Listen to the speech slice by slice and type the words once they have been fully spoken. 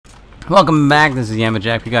Welcome back, this is Yama.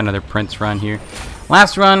 We got another Prince run here.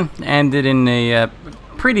 Last run ended in a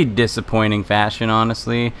pretty disappointing fashion,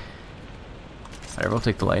 honestly. Alright, we'll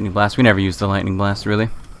take the Lightning Blast. We never used the Lightning Blast, really.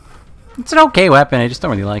 It's an okay weapon, I just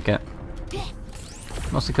don't really like it.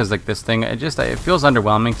 Mostly because, like, this thing, it feels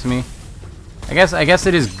underwhelming to me. I guess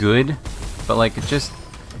it is good, but, like, it's just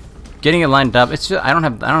getting it lined up. It's just I don't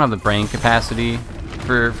have the brain capacity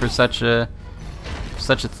for such a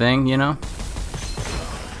thing, you know.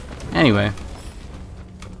 Anyway,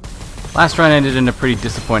 last run ended in a pretty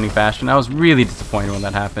disappointing fashion. I was really disappointed when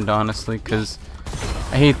that happened, honestly, because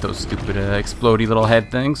I hate those stupid explodey little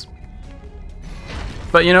head things.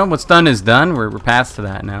 But you know, what's done is done. We're past to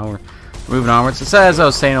that now. We're moving onwards. So as I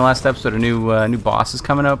was saying in the last episode, a new boss is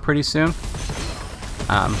coming out pretty soon.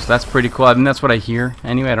 So that's pretty cool. I mean, that's what I hear.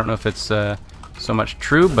 Anyway, I don't know if it's so much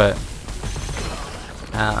true, but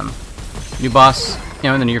new boss, you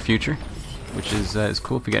know, in the near future, which is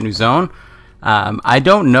cool. If we get a new zone, I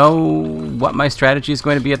don't know what my strategy is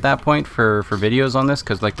going to be at that point for videos on this,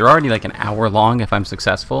 because like they're already like an hour long if I'm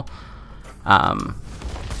successful. You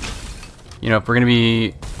know, if we're gonna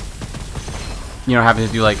be, you know, having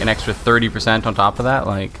to do like an extra 30% on top of that,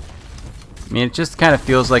 like, I mean, it just kind of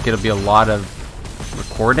feels like it'll be a lot of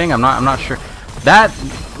recording. I'm not sure. That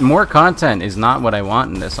more content is not what I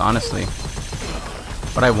want in this, honestly.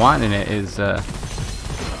 What I want in it is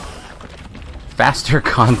faster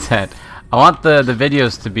content. I want the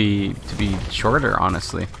videos to be shorter,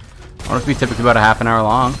 honestly. I want it to be typically about a half an hour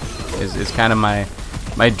long. Is kind of my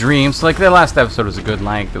dream. So like the last episode was a good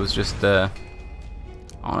length. It was just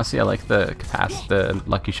honestly, I like the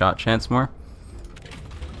lucky shot chance more.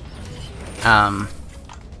 But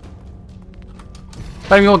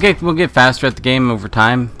I mean, we'll get faster at the game over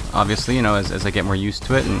time, obviously, you know, as I get more used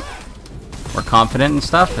to it and more confident and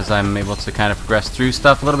stuff, as I'm able to kind of progress through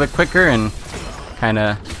stuff a little bit quicker and kind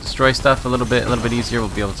of destroy stuff a little bit easier. We'll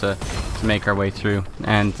be able to make our way through.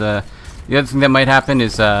 And the other thing that might happen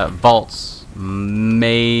is vaults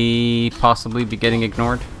may possibly be getting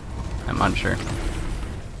ignored. I'm unsure.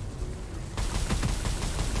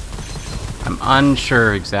 I'm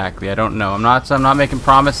unsure exactly. I don't know. I'm not making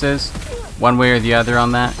promises one way or the other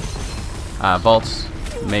on that. Vaults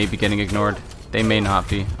may be getting ignored. They may not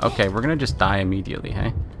be. Okay, we're gonna just die immediately,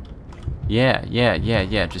 hey? Yeah.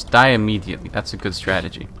 Just die immediately. That's a good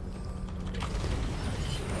strategy.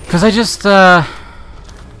 Cause I just they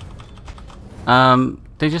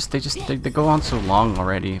go on so long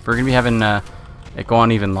already. If we're gonna be having it go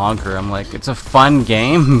on even longer, I'm like, it's a fun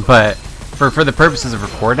game, but for the purposes of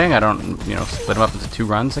recording, I don't, you know, split them up into 2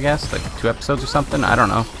 runs, I guess, like 2 episodes or something. I don't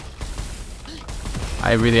know.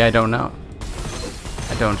 I don't know.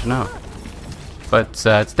 I don't know. But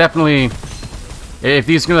it's definitely, if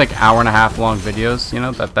these are gonna be like hour-and-a-half long videos, you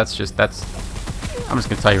know, that's I'm just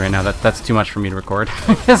gonna tell you right now that's too much for me to record.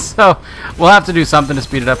 So we'll have to do something to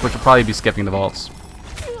speed it up, which will probably be skipping the vaults,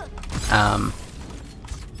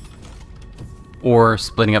 or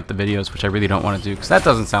splitting up the videos, which I really don't want to do because that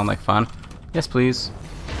doesn't sound like fun. Yes, please.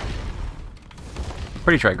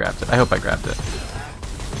 Pretty sure I grabbed it. I hope I grabbed it.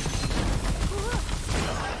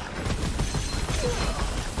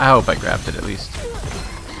 I hope I grabbed it at least.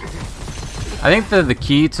 I think the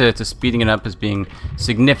key to speeding it up is being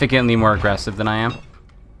significantly more aggressive than I am.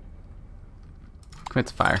 Commit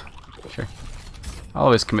to fire. Sure. I'll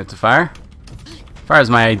always commit to fire. Fire is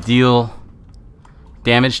my ideal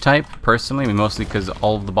damage type, personally. I mean, mostly because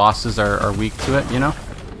all of the bosses are weak to it, you know?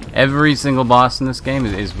 Every single boss in this game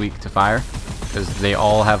is weak to fire, because they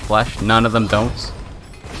all have flesh. None of them don't.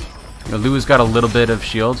 You know, Lou's got a little bit of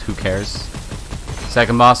shield. Who cares?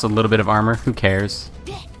 Second boss, a little bit of armor. Who cares?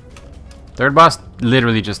 Third boss,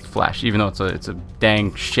 literally just flesh, even though it's a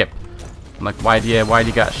dang ship. I'm like, why do you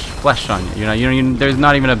got flesh on you? You know, there's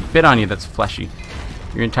not even a bit on you that's fleshy.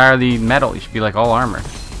 You're entirely metal. You should be like all armor.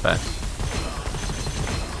 But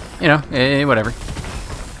you know, whatever.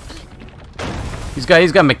 He's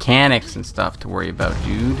got mechanics and stuff to worry about,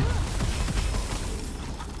 dude.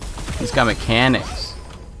 He's got mechanics.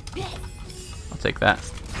 I'll take that.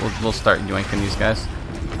 We'll start yoinking these guys.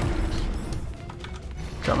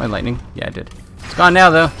 Drop my lightning. Yeah, I did. It's gone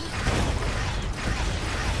now, though.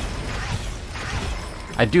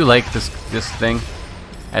 I do like this thing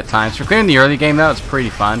at times. For clearing the early game, though, it's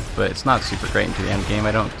pretty fun, but it's not super great into the end game,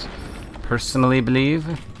 I don't personally believe.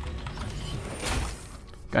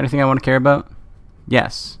 Got anything I want to care about?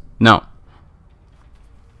 Yes. No.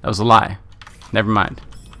 That was a lie. Never mind.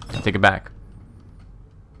 I take it back.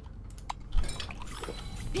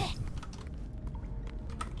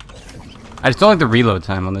 I just don't like the reload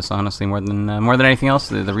time on this, honestly, more than anything else.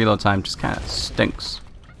 The reload time just kind of stinks.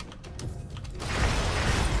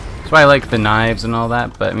 That's why I like the knives and all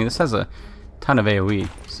that, but I mean, this has a ton of AoE,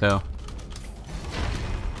 so.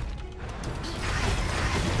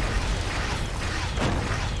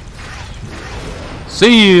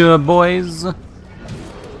 See ya, boys! Just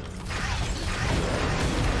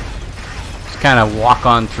kind of walk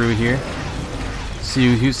on through here.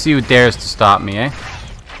 See who dares to stop me, eh?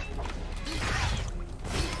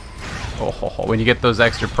 Oh, when you get those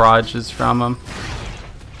extra prods from them,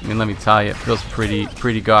 I mean, let me tell you, it feels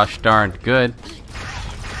pretty gosh darned good.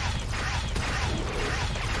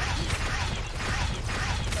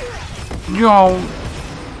 Yo,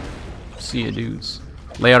 see ya, dudes.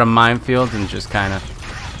 Lay out a minefield and just kind of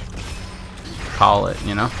call it,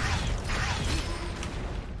 you know?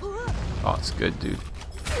 Oh, it's good, dude.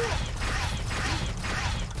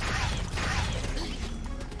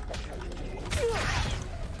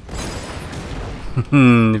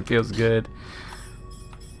 It feels good.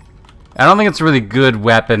 I don't think it's a really good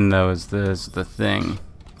weapon though, is the thing.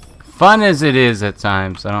 Fun as it is at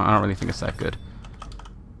times, I don't really think it's that good.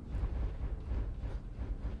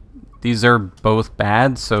 These are both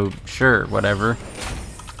bad, so sure, whatever.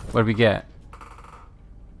 What do we get?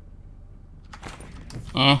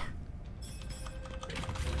 Eh.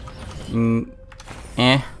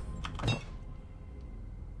 Eh.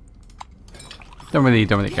 Don't really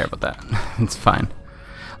care about that. It's fine.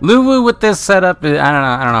 Luwu with this setup, I don't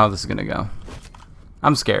know how this is gonna go.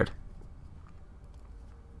 I'm scared.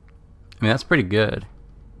 I mean, that's pretty good.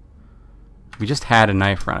 We just had a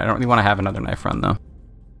knife run. I don't really want to have another knife run though.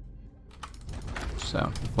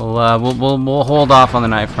 So we'll hold off on the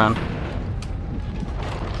knife run.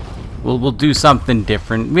 We'll do something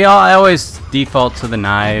different. I always default to the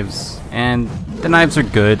knives, and the knives are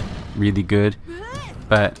good, really good.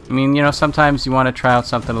 But I mean, you know, sometimes you want to try out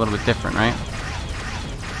something a little bit different, right?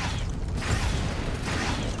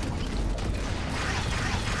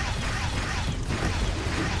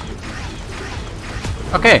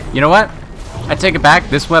 Okay, you know what? I take it back.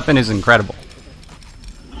 This weapon is incredible.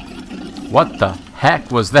 What the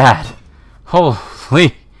heck was that?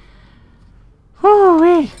 Holy.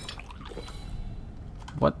 Woo-wee.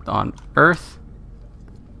 What on earth?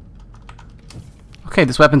 Okay,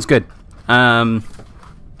 this weapon's good.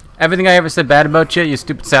 Everything I ever said bad about you, you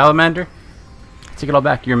stupid salamander, I take it all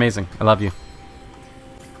back. You're amazing. I love you.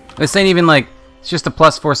 This ain't even like, it's just a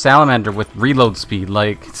 +4 salamander with reload speed.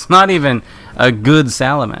 Like, it's not even a good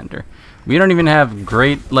salamander. We don't even have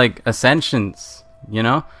great, like, ascensions, you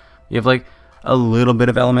know? You have, like, a little bit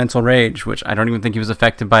of elemental rage, which I don't even think he was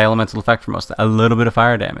affected by elemental effect for most of it. A little bit of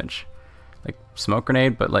fire damage. Like, smoke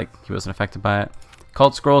grenade, but, like, he wasn't affected by it.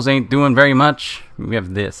 Cult scrolls ain't doing very much. We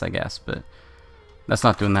have this, I guess, but that's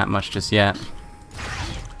not doing that much just yet.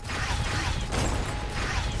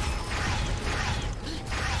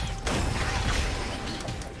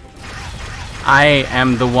 I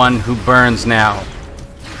am the one who burns now.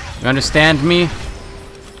 You understand me?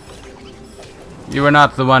 You are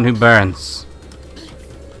not the one who burns.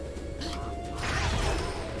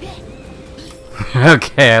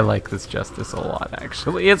 Okay, I like this justice a lot,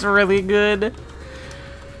 actually. It's really good.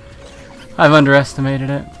 I've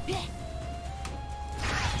underestimated it.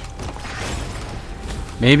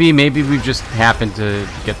 Maybe we've just happened to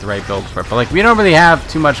get the right build for it. But like, we don't really have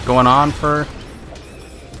too much going on for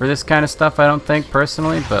this kind of stuff, I don't think,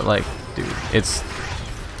 personally. But like, dude, it's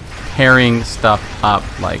tearing stuff up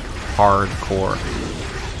like hardcore.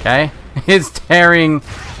 Okay? It's tearing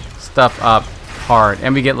stuff up hard.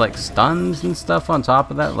 And we get like stuns and stuff on top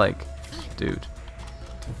of that. Like, dude.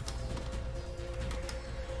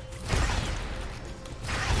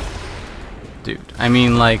 Dude, I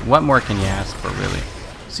mean, like, what more can you ask for, really?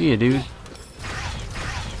 See ya, dude.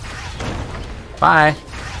 Bye.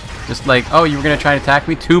 Just like, oh, you were gonna try to attack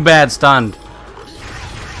me? Too bad, stunned.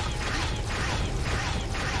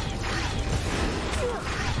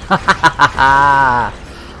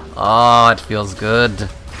 Oh, it feels good.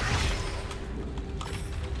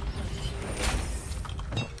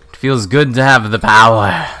 It feels good to have the power.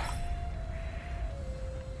 I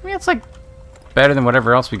mean, it's like better than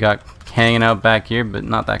whatever else we got hanging out back here, but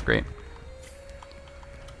not that great.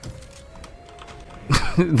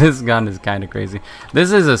 This gun is kind of crazy.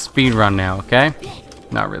 This is a speed run now, okay?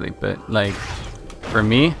 Not really, but like for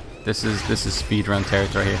me, this is speed run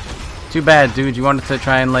territory here. Too bad, dude. You wanted to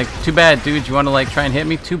try and like. Too bad, dude. You want to like try and hit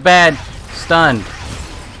me? Too bad. Stunned.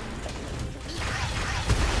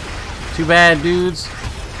 Too bad, dudes.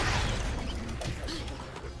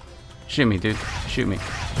 Shoot me, dude. Shoot me.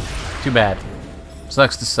 Too bad.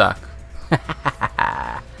 Sucks to suck.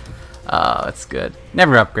 Oh, it's good.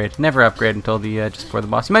 Never upgrade. Never upgrade until the just before the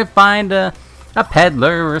boss. You might find a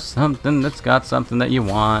peddler or something that's got something that you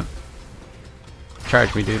want.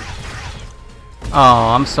 Charge me, dude.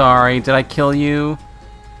 Oh, I'm sorry. Did I kill you?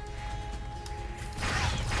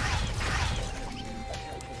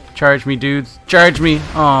 Charge me, dudes. Charge me.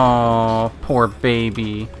 Oh, poor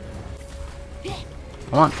baby.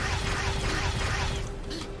 Come on.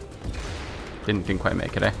 Didn't quite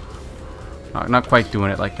make it, eh? Not quite doing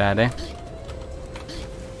it like that, eh?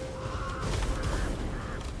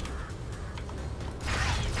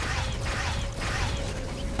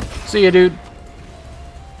 See ya, dude.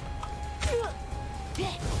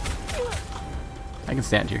 I can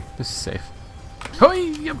stand here. This is safe.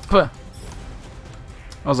 Hoi-yup. I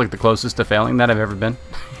was like the closest to failing that I've ever been.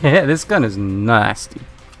 Yeah, this gun is nasty.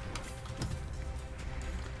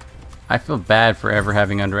 I feel bad for ever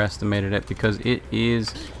having underestimated it because it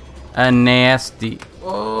is a nasty.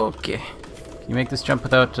 Okay. Can you make this jump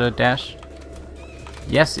without dash?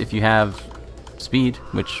 Yes, if you have speed,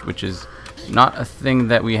 which is not a thing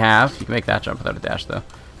that we have. You can make that jump without a dash though.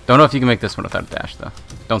 Don't know if you can make this one without a dash though.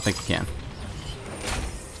 Don't think you can.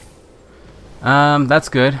 That's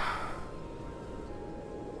good.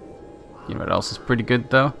 You know what else is pretty good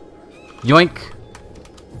though? Yoink!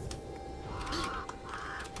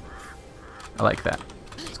 I like that.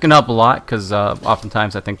 It's gonna help a lot because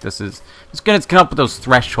oftentimes I think this is it's gonna help with those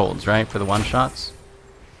thresholds, right, for the one shots.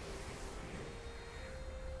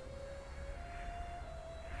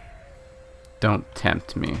 Don't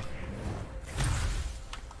tempt me.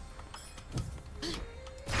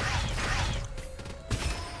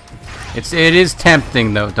 It is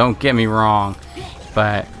tempting though. Don't get me wrong,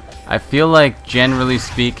 but I feel like generally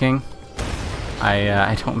speaking,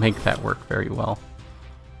 I don't make that work very well.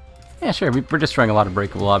 Yeah, sure. We're destroying a lot of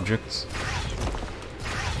breakable objects.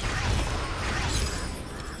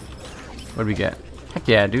 What do we get? Heck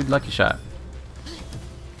yeah, dude! Lucky shot.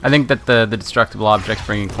 I think that the destructible objects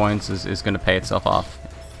bringing coins is going to pay itself off.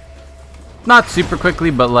 Not super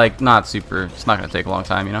quickly, but like not super. It's not going to take a long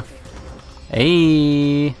time, you know.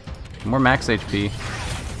 Hey, more max HP.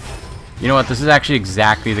 You know what? This is actually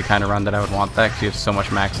exactly the kind of run that I would want. That actually has so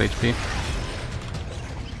much max HP.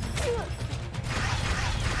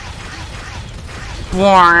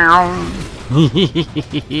 Wow.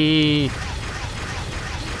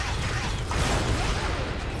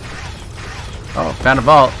 Oh, found a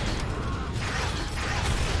vault.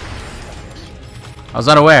 I was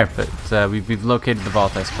unaware, but we've located the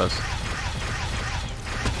vault, I suppose.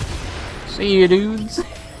 See you, dudes.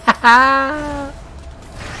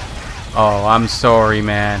 Oh, I'm sorry,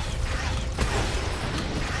 man.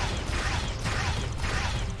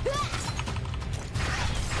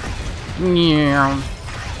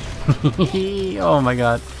 Oh my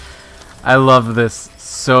god. I love this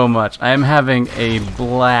so much. I am having a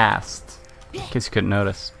blast. In case you couldn't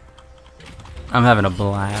notice. I'm having a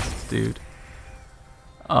blast, dude.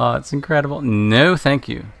 Oh, it's incredible. No, thank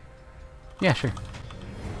you. Yeah, sure.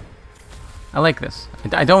 I like this.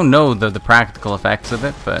 I don't know the practical effects of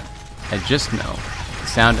it, but I just know the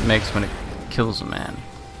sound it makes when it kills a man.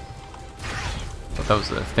 But that was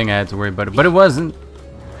the thing I had to worry about. But it wasn't.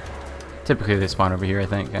 Typically they spawn over here, I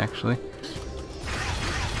think, actually.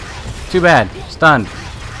 Too bad. Stunned.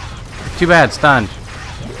 Too bad. Stunned.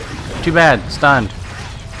 Too bad. Stunned.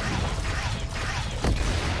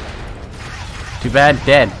 Too bad.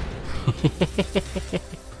 Dead.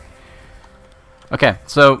 Okay,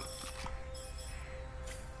 so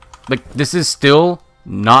like this is still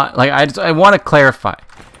not like I want to clarify.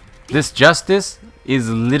 This justice is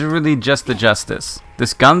literally just the justice.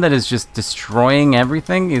 This gun that is just destroying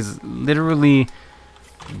everything is literally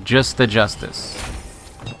just the justice.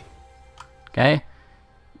 Okay?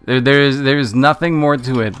 There's nothing more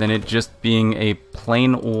to it than it just being a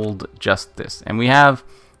plain old justice. And we have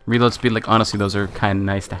reload speed. Like honestly, those are kind of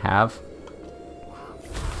nice to have.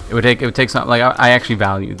 It would take something like I actually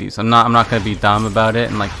value these. I'm not gonna be dumb about it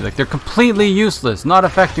and like they're completely useless, not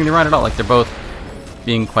affecting the run at all. Like they're both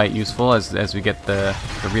being quite useful as we get the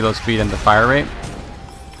reload speed and the fire rate,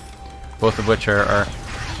 both of which are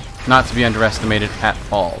not to be underestimated at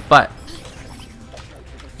all. But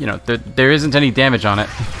you know there isn't any damage on it.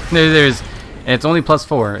 And it's only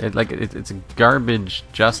 +4. It's a garbage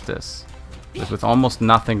justice with almost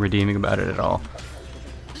nothing redeeming about it at all.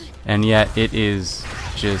 And yet it is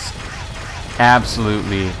just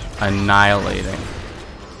absolutely annihilating,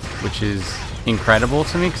 which is incredible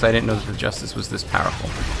to me because I didn't know that the justice was this powerful.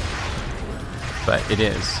 But it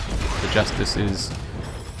is. The justice is,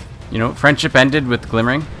 you know, friendship ended with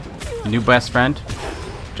glimmering. New best friend,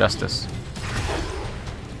 justice.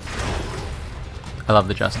 I love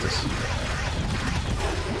the justice.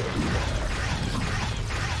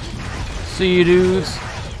 See you, dudes.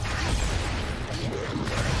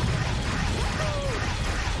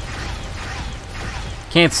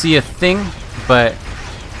 Can't see a thing, but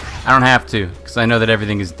I don't have to, because I know that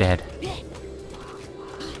everything is dead.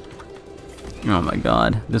 Oh my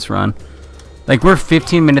god, this run. Like, we're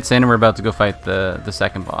 15 minutes in and we're about to go fight the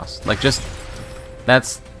second boss. Like, just,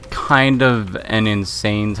 that's kind of an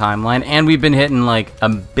insane timeline. And we've been hitting like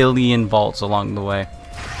 1 billion vaults along the way.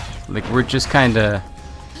 Like, we're just kind of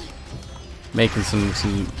making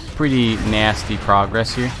some pretty nasty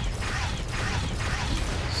progress here.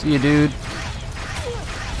 See ya, dude.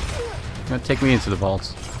 You know, take me into the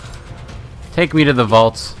vaults. Take me to the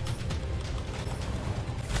vaults.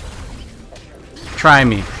 Try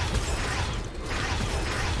me.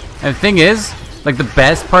 And the thing is, like, the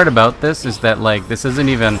best part about this is that, like, this isn't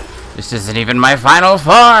even my final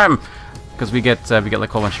form, because we get like a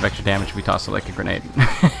whole bunch of extra damage if we toss it like a grenade,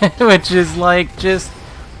 which is like just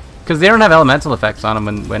because they don't have elemental effects on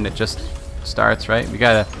them when it just starts, right? We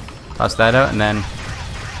gotta toss that out, and then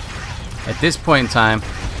at this point in time,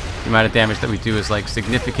 the amount of damage that we do is like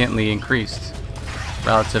significantly increased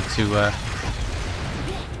relative to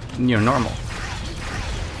you know, normal,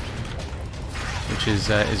 which is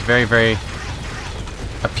very, very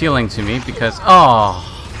appealing to me, because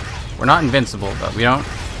we're not invincible, but we don't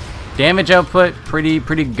damage output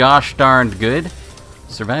pretty gosh darned good.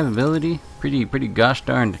 Survivability pretty gosh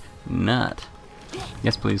darned not.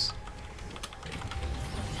 Yes, please.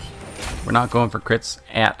 We're not going for crits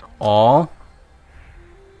at all.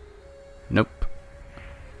 Nope.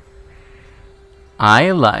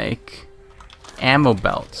 I like ammo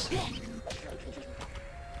belts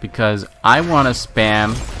because I want to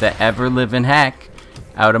spam the ever-living heck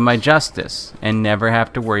out of my justice and never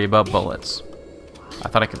have to worry about bullets. I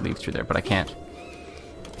thought I could leave through there, but I can't.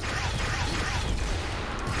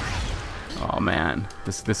 Oh man,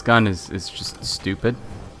 this gun is just stupid.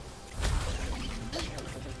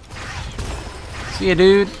 See ya,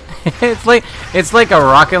 dude. it's like a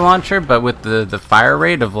rocket launcher, but with the fire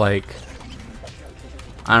rate of, like,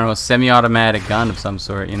 I don't know, a semi-automatic gun of some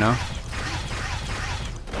sort, you know?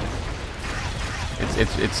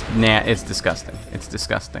 It's disgusting. It's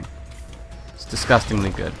disgusting. It's disgustingly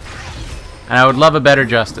good. And I would love a better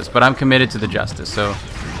justice, but I'm committed to the justice, so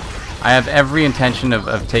I have every intention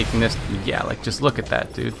of taking this. Yeah, like, just look at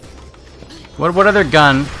that, dude. What other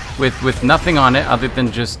gun with nothing on it other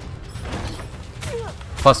than just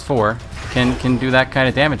 +4 can do that kind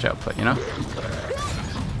of damage output, you know?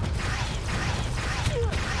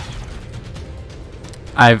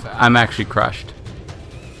 I'm actually crushed.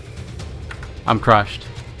 I'm crushed.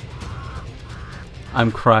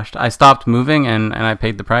 I'm crushed. I stopped moving and I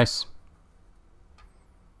paid the price.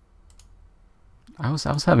 I was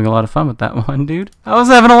having a lot of fun with that one, dude. I was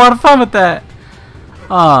having a lot of fun with that.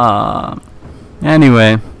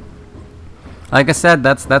 Anyway, like I said,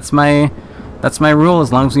 that's my rule.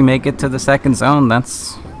 As long as we make it to the second zone,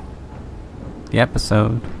 that's the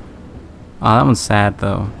episode. Oh, that one's sad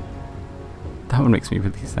though. That one makes me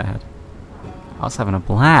really sad. I was having a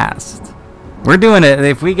blast. We're doing it.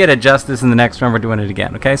 If we get a justice in the next run, we're doing it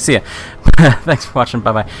again. Okay, see ya. Thanks for watching.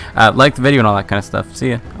 Bye bye. Like the video and all that kind of stuff.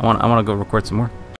 See ya. I want to go record some more.